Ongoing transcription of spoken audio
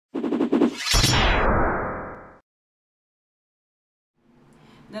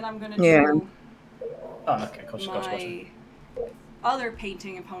Then I'm gonna do Oh, okay, gotcha, my other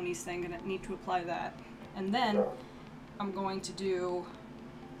painting and ponies thing. Gonna need to apply that, and then I'm going to do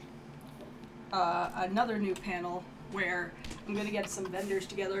another new panel where I'm going to get some vendors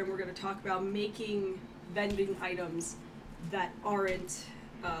together and we're going to talk about making vending items that aren't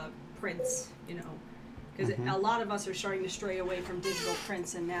prints, you know. Because a lot of us are starting to stray away from digital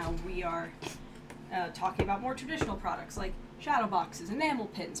prints, and now we are talking about more traditional products like shadow boxes, enamel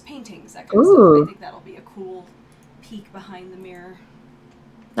pins, paintings, that kind of stuff. I think that'll be a cool peek behind the mirror.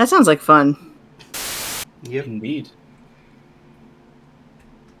 That sounds like fun. Yep. Indeed.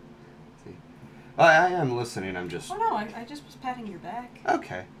 I am listening. I'm just. Oh no! I just was patting your back.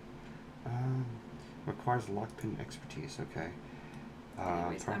 Okay. Requires lockpin expertise. Okay.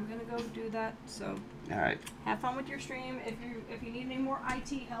 Anyways, I'm gonna go do that. So. All right. Have fun with your stream. If you need any more IT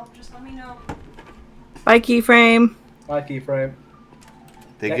help, just let me know. Bye, Keyframe. Bye, Keyframe.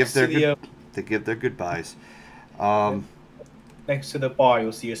 They give their goodbyes. Next to the bar,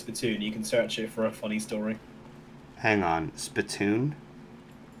 you'll see a spittoon. You can search it for a funny story. Hang on, spittoon.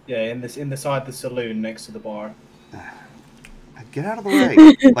 Yeah, in the side of the saloon next to the bar. Get out of the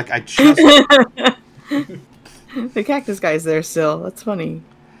way! Like I just. The cactus guy's there still. That's funny.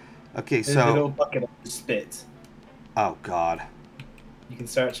 Okay, There's so. a little bucket of spit. Oh God. You can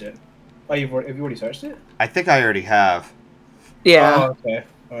search it. Oh, have you already searched it? I think I already have. Yeah. Oh, okay.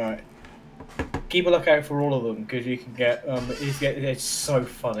 All right. Keep a lookout for all of them because you can get. It's so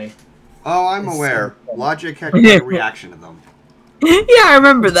funny. Oh, I'm aware. So Logic had a reaction to them. Yeah, I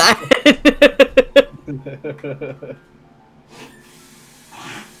remember that.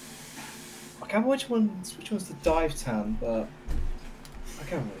 I can't remember which one's the dive tan, but I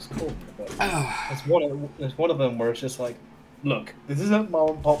can't remember what it's called. But there's one of them where it's just like, look, this isn't Mom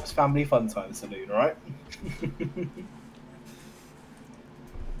and Pop's family fun time saloon, right?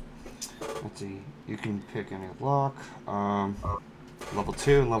 Let's see. You can pick any lock. Level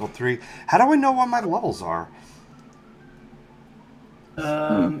 2 and level 3. How do I know what my levels are?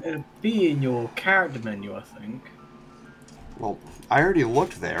 It'll be in your character menu, I think. Well, I already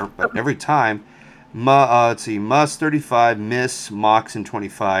looked there, but every time, let's see, Mus 35, Miss, Moxon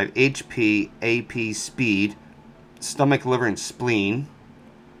 25, HP, AP, Speed, Stomach, Liver, and Spleen.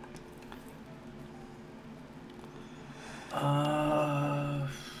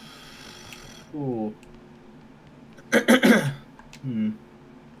 Ooh.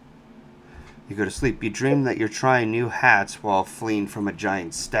 You go to sleep. You dream that you're trying new hats while fleeing from a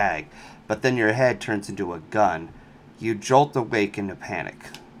giant stag, but then your head turns into a gun. You jolt awake in a panic.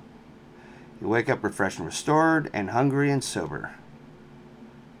 You wake up refreshed and restored, and hungry and sober.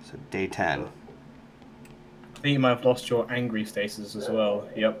 So day 10. I think you might have lost your angry status as well.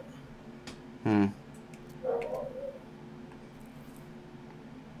 Yep.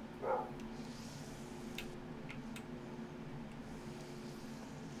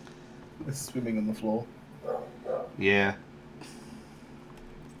 It's swimming on the floor. Yeah.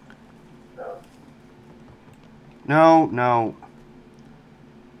 No.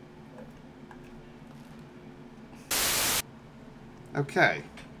 Okay.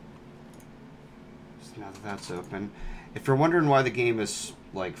 So now that that's open. If you're wondering why the game is,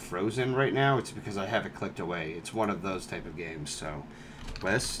 like, frozen right now, it's because I have it clicked away. It's one of those type of games, so...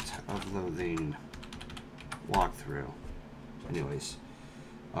 West of Loathing. Walkthrough. Anyways.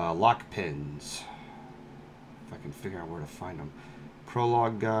 Lock pins. If I can figure out where to find them.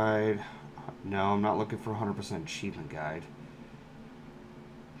 Prologue guide. No, I'm not looking for 100% achievement guide.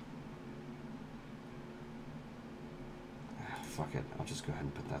 Fuck it. I'll just go ahead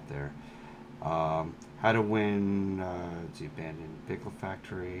and put that there. How to win the abandoned pickle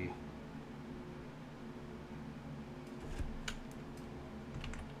factory.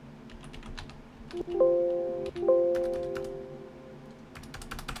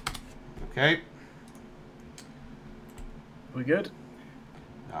 Okay. We good?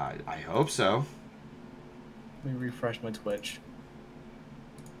 I hope so. Let me refresh my Twitch.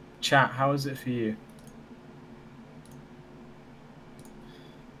 Chat, how is it for you?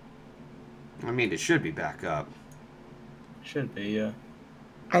 I mean, it should be back up. Should be, yeah.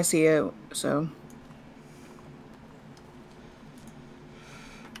 I see it, so...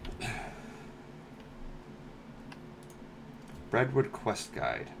 Redwood Quest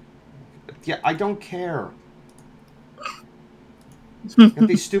Guide. Yeah, I don't care. Got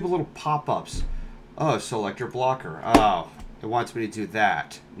these stupid little pop-ups. Oh, select your blocker. Oh, it wants me to do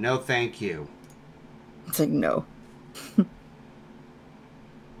that. No, thank you. It's like, no.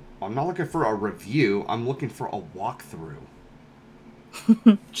 I'm not looking for a review. I'm looking for a walkthrough.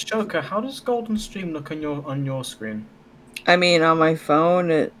 Joker, how does GoldenStream look on your screen? I mean, on my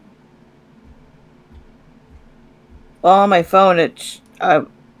phone, on my phone, it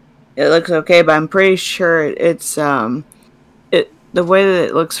looks okay, but I'm pretty sure the way that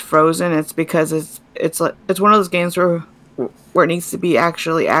it looks frozen, it's because it's one of those games where it needs to be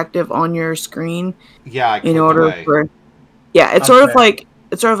actually active on your screen Yeah, I in clicked order away. for. Yeah, Okay. it's sort of like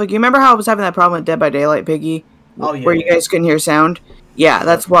you remember how I was having that problem with Dead by Daylight, Piggy, Oh yeah, where you yeah. guys couldn't hear sound. Yeah, Sure.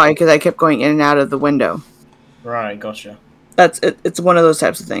 that's why, because I kept going in and out of the window. Right, gotcha. That's it. It's one of those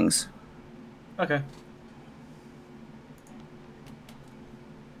types of things. Okay.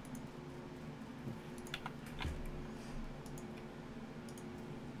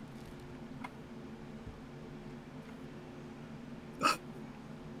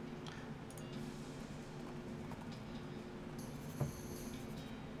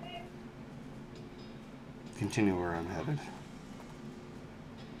 Continue where I'm headed.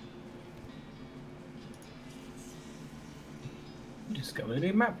 Discover a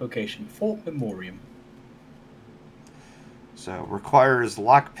new map location, Fort Memoriam. So, requires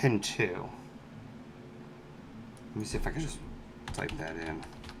lock pin 2. Let me see if I can just type that in.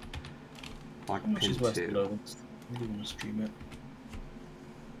 Lock How much pin is West 2. below? I really want to stream it.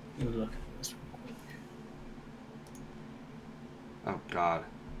 Let me look at this real quick. Oh god.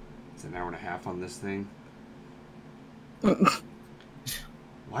 It's an hour and a half on this thing.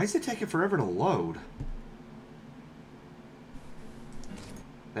 Why is it taking forever to load?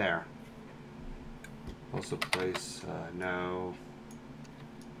 There. Also place, no.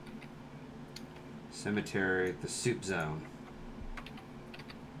 Cemetery, the soup zone.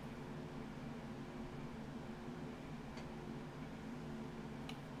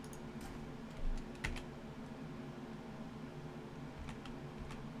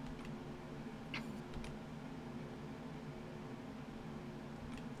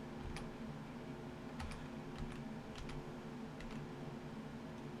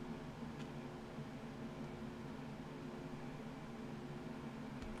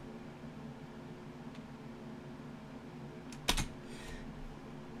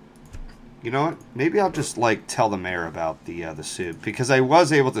 You know what? Maybe I'll just like tell the mayor about the soup because I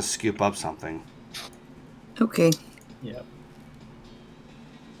was able to scoop up something. Okay. Yeah.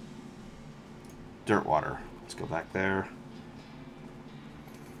 Dirt water. Let's go back there.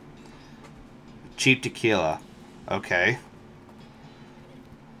 Cheap tequila. Okay.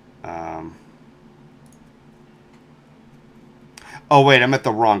 Oh wait, I'm at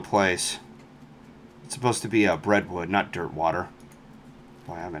the wrong place. It's supposed to be breadwood, not dirt water.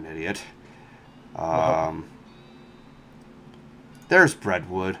 Boy, I'm an idiot. There's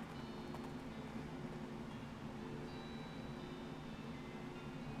breadwood.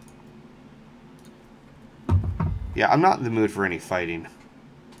 Yeah, I'm not in the mood for any fighting.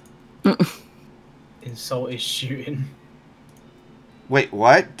 Insult is shooting. Wait,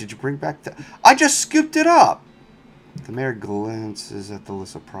 what? Did you bring back the... I just scooped it up! The mayor glances at the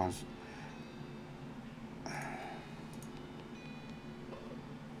list of prawns.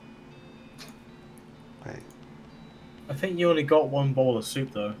 Wait. I think you only got one bowl of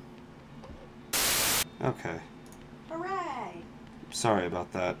soup though. Okay. Hooray! Sorry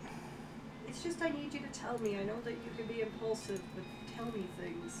about that. It's just I need you to tell me. I know that you can be impulsive, but tell me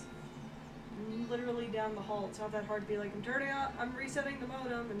things. I'm literally down the hall. It's not that hard to be like, I'm resetting the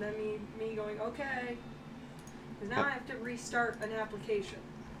modem, and then me going, okay. Because now I have to restart an application.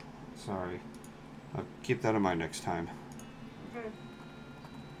 Sorry. I'll keep that in mind next time. Okay.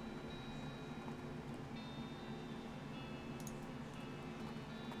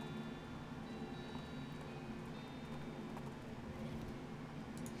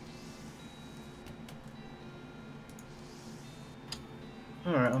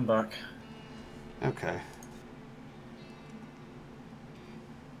 Alright, I'm back. Okay.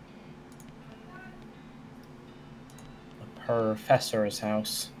 The professor's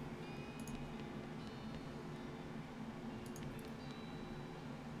house.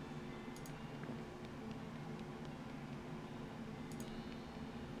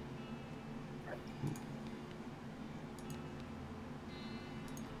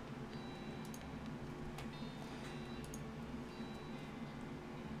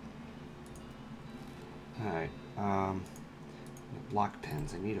 Alright. Lock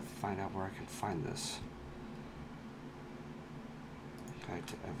pins. I need to find out where I can find this. Guide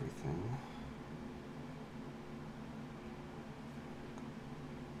to everything.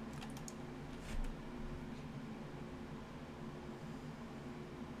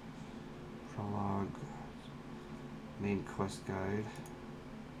 Prologue. Main quest guide.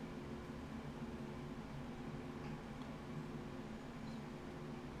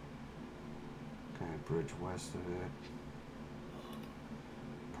 Okay, bridge west of it.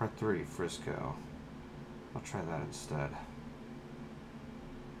 Part 3, Frisco. I'll try that instead.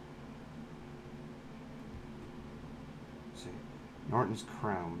 Let's see. Norton's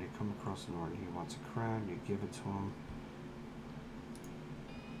crown. When you come across Norton, he wants a crown. You give it to him.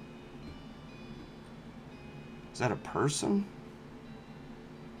 Is that a person?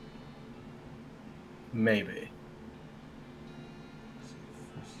 Maybe.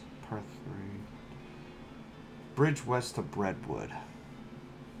 Part 3. Bridge west to Breadwood.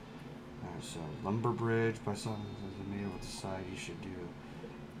 Alright, so lumber bridge by some made able to decide you should do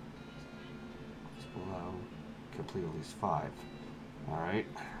it's below. Complete at least 5. Alright.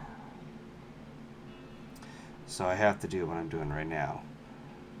 So I have to do what I'm doing right now.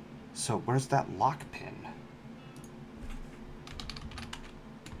 So where's that lock pin?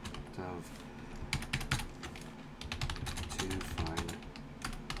 To find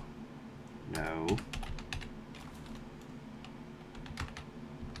no.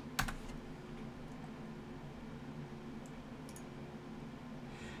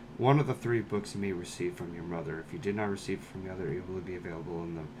 One of the 3 books you may receive from your mother. If you did not receive it from the other, it will be available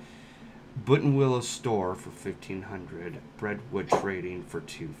in the Buttonwillow store for $1,500. Breadwood Trading for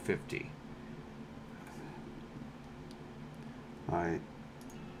 $250. Alright.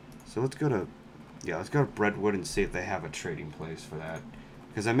 So let's go to Breadwood and see if they have a trading place for that.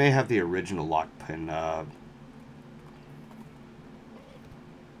 Because I may have the original lock pin.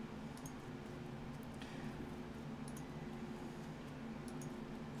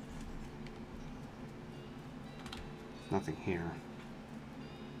 Nothing here.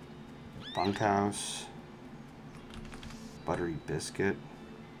 Bunkhouse. Buttery biscuit.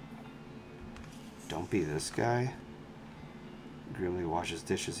 Don't be this guy. Grimly washes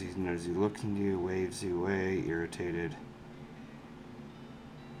dishes. He knows he looks at you, waves you away, irritated.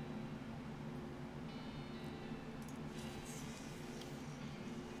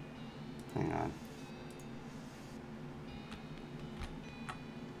 Hang on.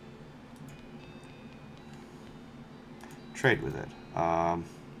 Trade with it.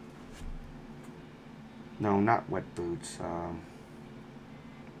 No, not wet boots.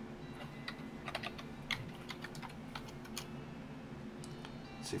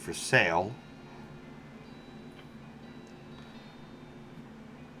 See, for sale.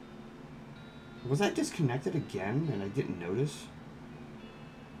 Was that disconnected again and I didn't notice?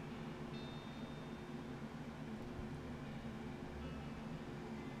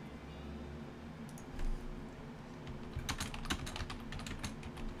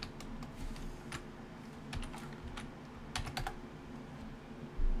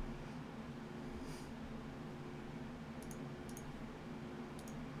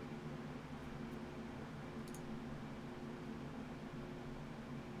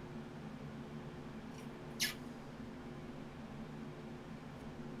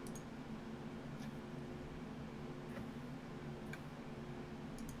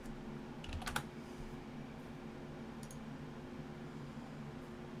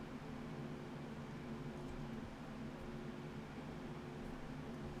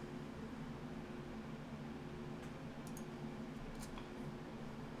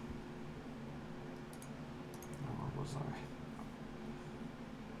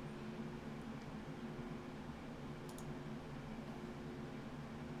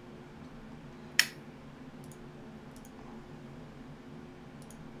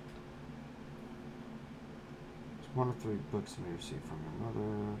 One of 3 books you may receive from your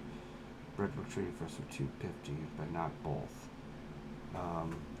mother. Breadwood Trading for $250, but not both.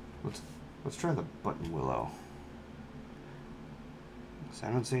 Let's try the Buttonwillow. So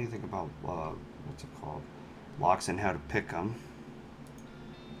I don't see anything about what's it called? Locks and how to pick them.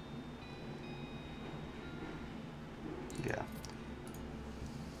 Yeah.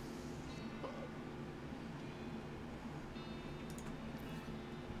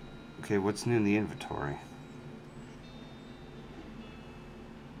 Okay, what's new in the inventory?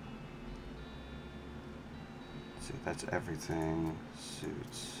 That's everything.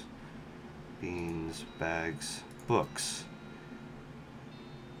 Suits, beans, bags, books.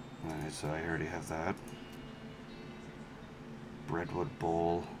 Alright, so I already have that. Breadwood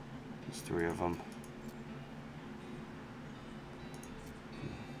bowl. There's 3 of them.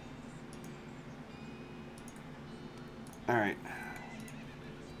 Alright.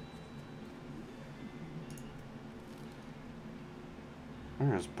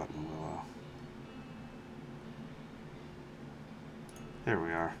 Where's Buttonwillow? There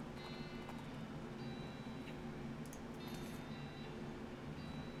we are.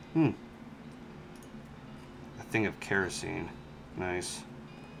 A thing of kerosene. Nice.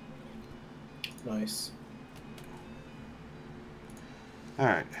 Nice.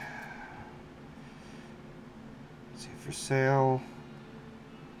 Alright. See for sale.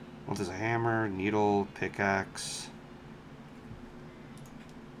 Well, there's a hammer, needle, pickaxe.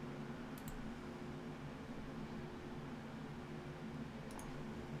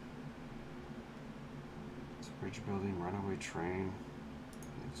 It's a bridge building, runaway train.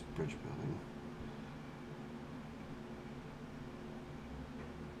 It's a bridge building.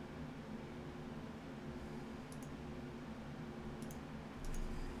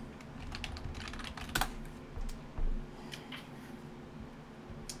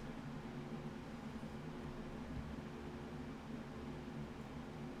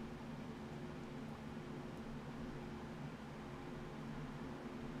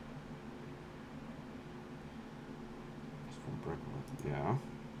 Yeah.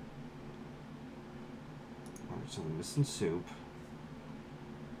 Alright, so we're missing soup.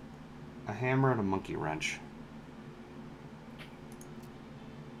 A hammer and a monkey wrench.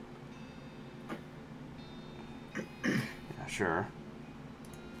 Yeah, sure.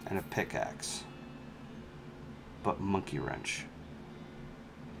 And a pickaxe. But monkey wrench.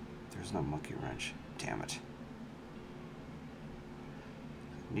 There's no monkey wrench. Damn it.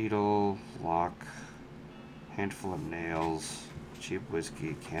 Needle, lock, handful of nails, cheap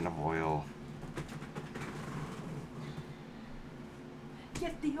whiskey, can of oil.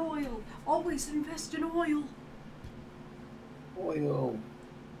 Get the oil. Always invest in oil. Oil.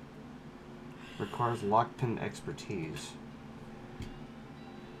 Requires lockpin expertise.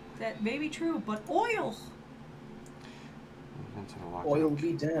 That may be true, but oil. Oil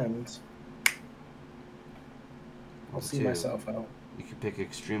be damned. I'll see 2. myself out. You can pick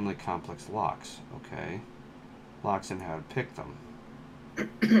extremely complex locks. Okay. Locks and how to pick them.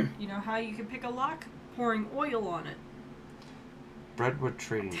 You know how you can pick a lock? Pouring oil on it. Breadwood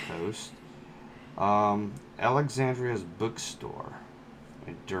Trading Post. Alexandria's Bookstore.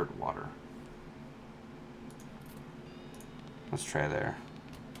 And Dirtwater. Let's try there.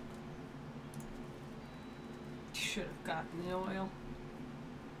 Should have gotten the oil.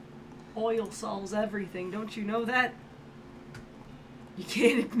 Oil solves everything, don't you know that? You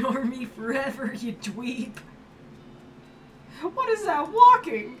can't ignore me forever, you dweeb. What is that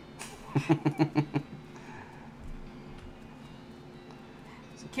walking?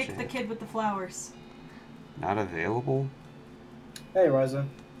 Kick the kid with the flowers. Not available? Hey, Riza.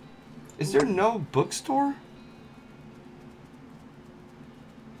 Is there no bookstore?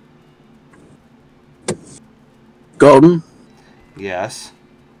 Golden, Yes.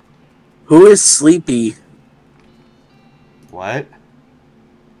 who is sleepy? What?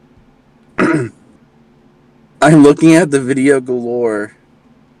 I'm looking at the video galore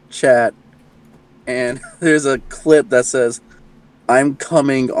chat, and there's a clip that says, "I'm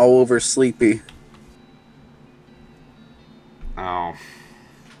coming all over sleepy." Oh.